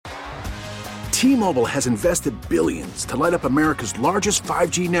T-Mobile has invested billions to light up America's largest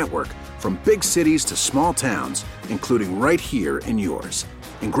 5G network, from big cities to small towns, including right here in yours.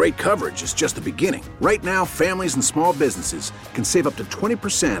 And great coverage is just the beginning. Right now, families and small businesses can save up to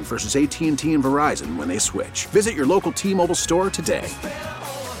 20% versus AT&T and Verizon when they switch. Visit your local T-Mobile store today.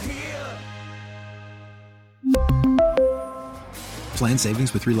 Plan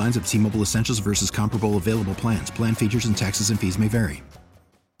savings with 3 lines of T-Mobile Essentials versus comparable available plans. Plan features and taxes and fees may vary.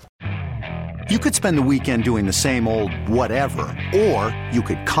 You could spend the weekend doing the same old whatever, or you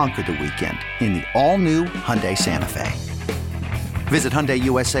could conquer the weekend in the all-new Hyundai Santa Fe. Visit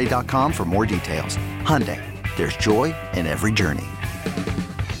HyundaiUSA.com for more details. Hyundai, there's joy in every journey.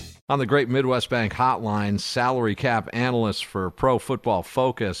 On the Great Midwest Bank Hotline, salary cap analyst for Pro Football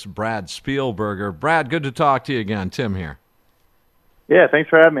Focus, Brad Spielberger. Brad, good to talk to you again. Tim here. Yeah, thanks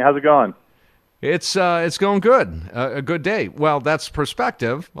for having me. How's it going? It's going good. A good day. Well, that's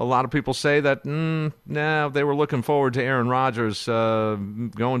perspective. A lot of people say that, they were looking forward to Aaron Rodgers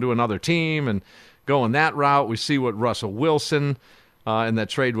going to another team and going that route. We see what Russell Wilson in that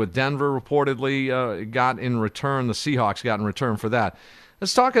trade with Denver reportedly got in return. The Seahawks got in return for that.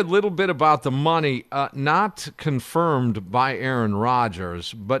 Let's talk a little bit about the money, not confirmed by Aaron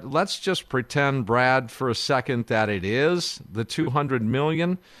Rodgers, but let's just pretend, Brad, for a second that it is the $200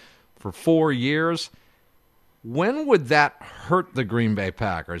 million for 4 years. When would that hurt the Green Bay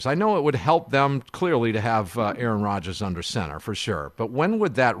Packers? I know it would help them clearly to have Aaron Rodgers under center for sure, but when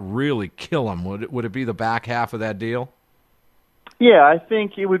would that really kill them? Would it be the back half of that deal? Yeah, I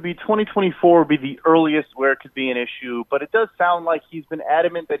think it would be 2024 would be the earliest where it could be an issue, but it does sound like he's been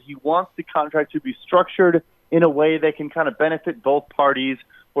adamant that he wants the contract to be structured in a way that can kind of benefit both parties,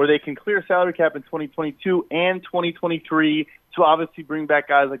 where they can clear salary cap in 2022 and 2023 to obviously bring back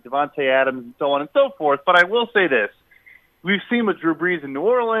guys like Devontae Adams and so on and so forth. But I will say this. We've seen with Drew Brees in New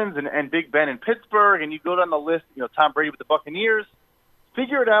Orleans and Big Ben in Pittsburgh, and you go down the list, Tom Brady with the Buccaneers.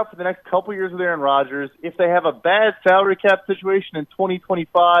 Figure it out for the next couple years with Aaron Rodgers. If they have a bad salary cap situation in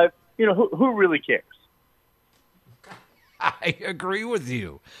 2025, who really cares? I agree with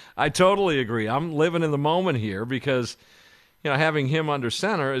you. I totally agree. I'm living in the moment here because, having him under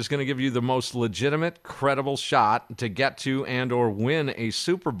center is going to give you the most legitimate, credible shot to get to and or win a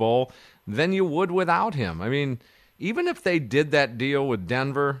Super Bowl than you would without him. I mean, even if they did that deal with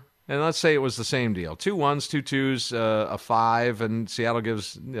Denver, and let's say it was the same deal, 2 1s, 2 2s, a 5, and Seattle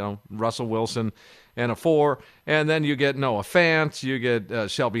gives Russell Wilson and a 4, and then you get Noah Fant, you get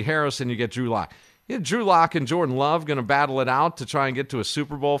Shelby Harris, and you get Drew Lock. Drew Lock and Jordan Love going to battle it out to try and get to a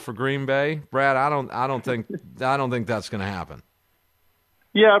Super Bowl for Green Bay. Brad, I don't think that's going to happen.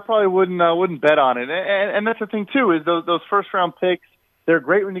 Yeah, I probably wouldn't bet on it, and that's the thing too is those first round picks. They're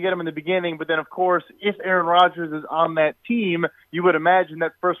great when you get them in the beginning, but then, of course, if Aaron Rodgers is on that team, you would imagine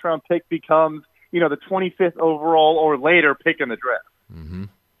that first-round pick becomes, the 25th overall or later pick in the draft. Mm-hmm.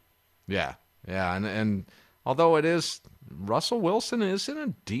 Yeah, and although it is, Russell Wilson is in a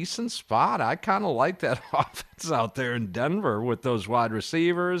decent spot. I kind of like that offense out there in Denver with those wide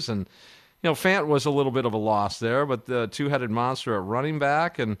receivers, and Fant was a little bit of a loss there, but the two-headed monster at running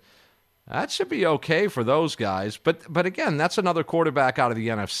back, and that should be okay for those guys. But again, that's another quarterback out of the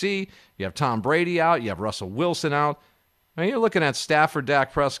NFC. You have Tom Brady out. You have Russell Wilson out. I mean, you're looking at Stafford,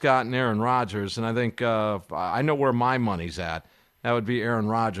 Dak Prescott, and Aaron Rodgers, and I think I know where my money's at. That would be Aaron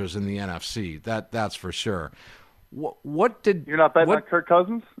Rodgers in the NFC. That's for sure. What did you're not betting on Kirk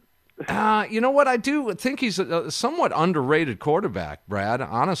Cousins? You know what? I do think he's a somewhat underrated quarterback, Brad.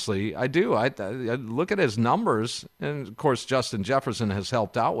 Honestly, I do. I look at his numbers, and of course, Justin Jefferson has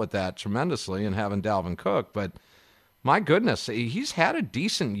helped out with that tremendously in having Dalvin Cook. But my goodness, he's had a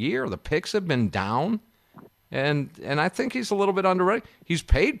decent year. The picks have been down, and I think he's a little bit underrated. He's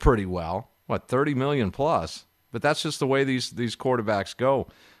paid pretty well, $30 million plus. But that's just the way these quarterbacks go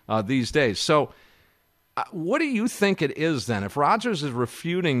these days. So. What do you think it is then? If Rodgers is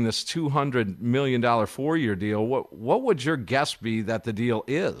refuting this $200 million 4-year deal, what would your guess be that the deal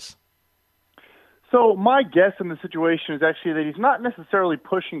is? So my guess in the situation is actually that he's not necessarily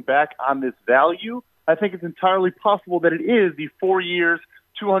pushing back on this value. I think it's entirely possible that it is the 4 years,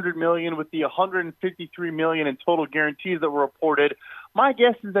 $200 million with the $153 million in total guarantees that were reported. My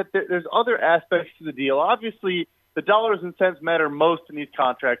guess is that there's other aspects to the deal. Obviously, the dollars and cents matter most in these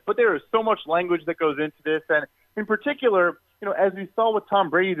contracts, but there is so much language that goes into this. And in particular, as we saw with Tom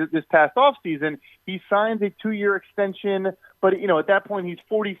Brady this past offseason, he signs a 2-year extension, but, at that point he's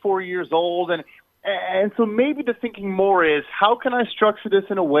 44 years old. And so maybe the thinking more is, how can I structure this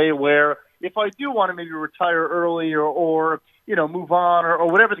in a way where if I do want to maybe retire early or move on or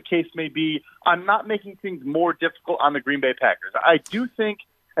whatever the case may be, I'm not making things more difficult on the Green Bay Packers. I do think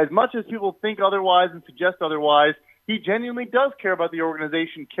as much as people think otherwise and suggest otherwise, he genuinely does care about the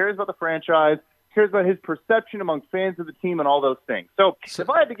organization, cares about the franchise, cares about his perception among fans of the team and all those things. So if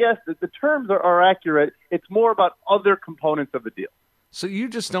I had to guess that the terms are accurate, it's more about other components of the deal. So you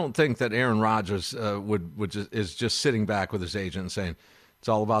just don't think that Aaron Rodgers is just sitting back with his agent and saying, it's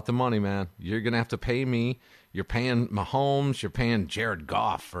all about the money, man. You're going to have to pay me. You're paying Mahomes. You're paying Jared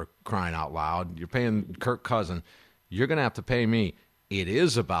Goff, for crying out loud. You're paying Kirk Cousins. You're going to have to pay me. It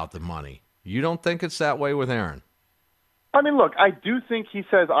is about the money. You don't think it's that way with Aaron? I mean, look, I do think he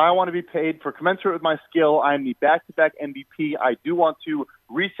says, I want to be paid for commensurate with my skill. I'm the back-to-back MVP. I do want to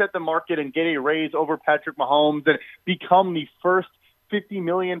reset the market and get a raise over Patrick Mahomes and become the first $50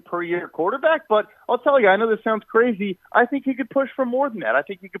 million per year quarterback. But I'll tell you, I know this sounds crazy. I think he could push for more than that. I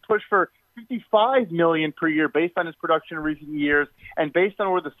think he could push for $55 million per year based on his production in recent years and based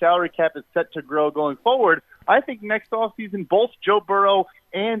on where the salary cap is set to grow going forward. I think next offseason, both Joe Burrow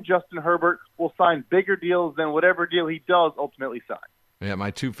and Justin Herbert will sign bigger deals than whatever deal he does ultimately sign. Yeah,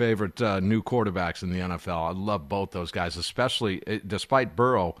 my two favorite new quarterbacks in the NFL. I love both those guys, especially despite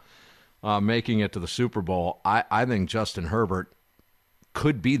Burrow making it to the Super Bowl. I think Justin Herbert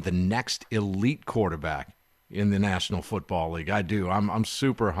could be the next elite quarterback in the National Football League. I do. I'm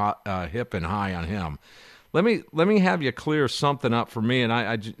super hip and high on him. Let me have you clear something up for me, and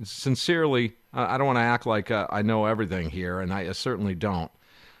I sincerely, I don't want to act like I know everything here, and I certainly don't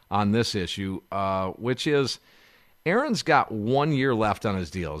on this issue, which is Aaron's got 1 year left on his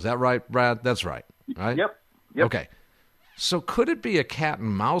deal. Is that right, Brad? That's right, right? Yep. Okay. So could it be a cat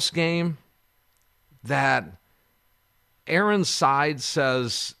and mouse game that Aaron's side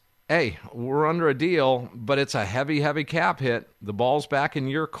says, hey, we're under a deal, but it's a heavy, heavy cap hit. The ball's back in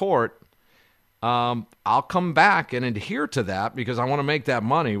your court. I'll come back and adhere to that because I want to make that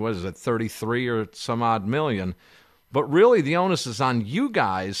money. What is it, 33 or some odd million? But really the onus is on you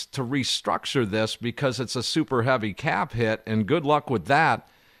guys to restructure this because it's a super heavy cap hit, and good luck with that.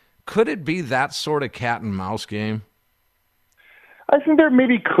 Could it be that sort of cat and mouse game? I think there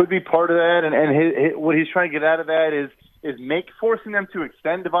maybe could be part of that, and what he's trying to get out of that is forcing them to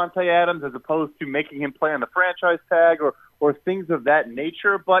extend Davante Adams as opposed to making him play on the franchise tag or things of that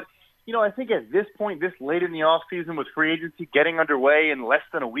nature. But, you know, I think at this point, this late in the offseason with free agency getting underway in less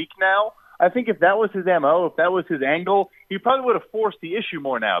than a week now, I think if that was his MO, if that was his angle, he probably would have forced the issue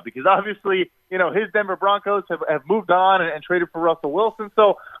more now because obviously, you know, his Denver Broncos have moved on and traded for Russell Wilson.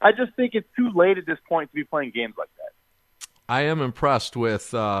 So I just think it's too late at this point to be playing games like that. I am impressed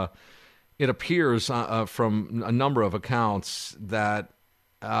with it appears from a number of accounts that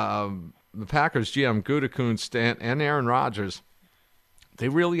the Packers GM Gutekunst and Aaron Rodgers, they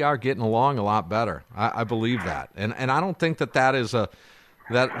really are getting along a lot better. I believe that, and I don't think that is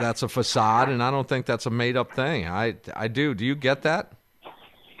that's a facade, and I don't think that's a made up thing. I do. Do you get that?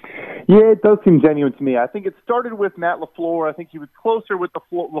 Yeah, it does seem genuine to me. I think it started with Matt LaFleur. I think he was closer with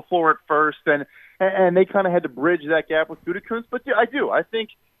LaFleur at first, and they kind of had to bridge that gap with Gutekunst. But yeah, I do. I think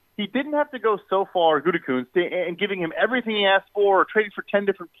he didn't have to go so far, Gutekunst, and giving him everything he asked for or trading for 10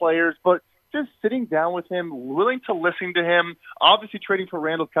 different players, but just sitting down with him, willing to listen to him. Obviously, trading for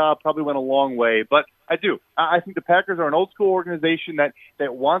Randall Cobb probably went a long way, but I do. I think the Packers are an old-school organization that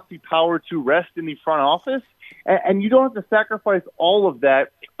wants the power to rest in the front office, and you don't have to sacrifice all of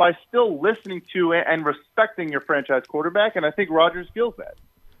that by still listening to and respecting your franchise quarterback, and I think Rodgers feels that.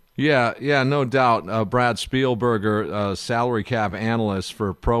 Yeah, no doubt. Brad Spielberger, salary cap analyst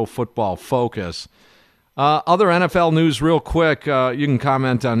for Pro Football Focus. Other NFL news real quick. You can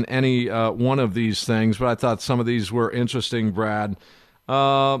comment on any one of these things, but I thought some of these were interesting, Brad.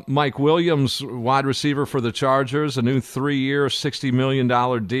 Mike Williams, wide receiver for the Chargers, a new 3-year, $60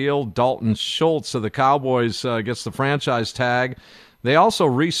 million deal. Dalton Schultz of the Cowboys gets the franchise tag. They also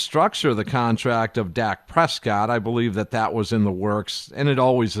restructure the contract of Dak Prescott. I believe that was in the works, and it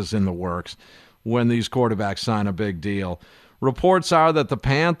always is in the works when these quarterbacks sign a big deal. Reports are that the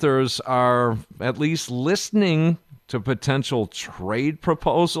Panthers are at least listening to potential trade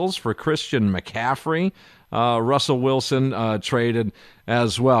proposals for Christian McCaffrey. Russell Wilson traded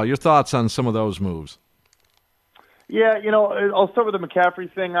as well. Your thoughts on some of those moves? Yeah, you know, I'll start with the McCaffrey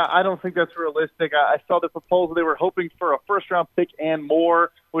thing. I don't think that's realistic. I saw the proposal. They were hoping for a first-round pick and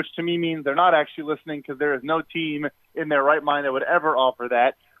more, which to me means they're not actually listening because there is no team in their right mind that would ever offer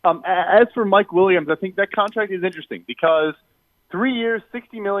that. As for Mike Williams, I think that contract is interesting because 3 years,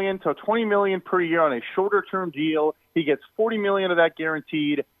 $60 million to $20 million per year on a shorter-term deal. He gets $40 million of that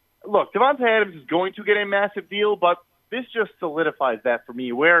guaranteed. Look, Davante Adams is going to get a massive deal, but this just solidifies that for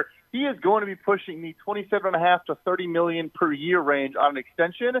me, where he is going to be pushing the $27.5 to $30 million per year range on an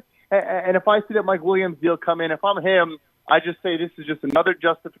extension. And if I see that Mike Williams deal come in, if I'm him, I just say this is just another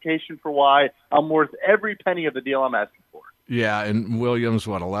justification for why I'm worth every penny of the deal I'm asking for. Yeah, and Williams,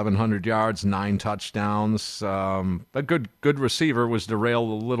 1,100 yards, 9 touchdowns. A good receiver, was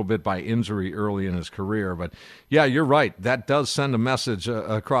derailed a little bit by injury early in his career. But, yeah, you're right. That does send a message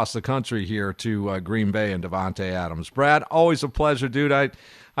across the country here to Green Bay and Davante Adams. Brad, always a pleasure, dude. I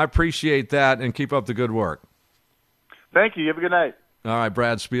appreciate that, and keep up the good work. Thank you. You have a good night. All right,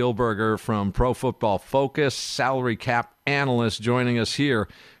 Brad Spielberger from Pro Football Focus, salary cap analyst, joining us here.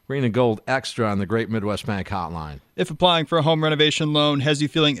 Green and Gold Extra on the Great Midwest Bank Hotline. If applying for a home renovation loan has you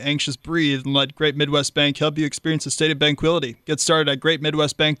feeling anxious, breathe and let Great Midwest Bank help you experience a state of tranquility. Get started at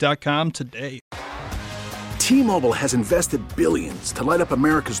greatmidwestbank.com today. T-Mobile has invested billions to light up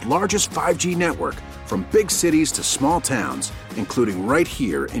America's largest 5G network, from big cities to small towns, including right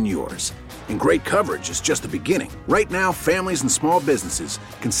here in yours. And great coverage is just the beginning. Right now, families and small businesses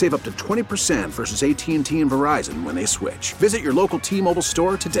can save up to 20% versus AT&T and Verizon when they switch. Visit your local T-Mobile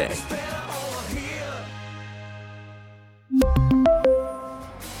store today.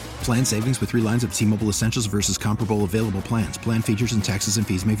 Plan savings with 3 lines of T-Mobile Essentials versus comparable available plans. Plan features and taxes and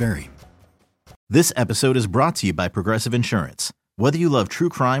fees may vary. This episode is brought to you by Progressive Insurance. Whether you love true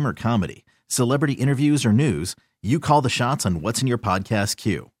crime or comedy, celebrity interviews or news, you call the shots on what's in your podcast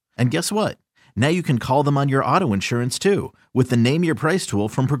queue. And guess what? Now you can call them on your auto insurance too, with the Name Your Price tool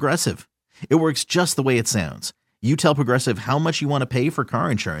from Progressive. It works just the way it sounds. You tell Progressive how much you want to pay for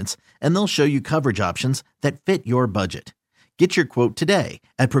car insurance, and they'll show you coverage options that fit your budget. Get your quote today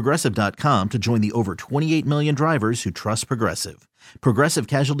at Progressive.com to join the over 28 million drivers who trust Progressive. Progressive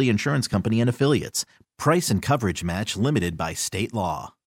Casualty Insurance Company and Affiliates. Price and coverage match limited by state law.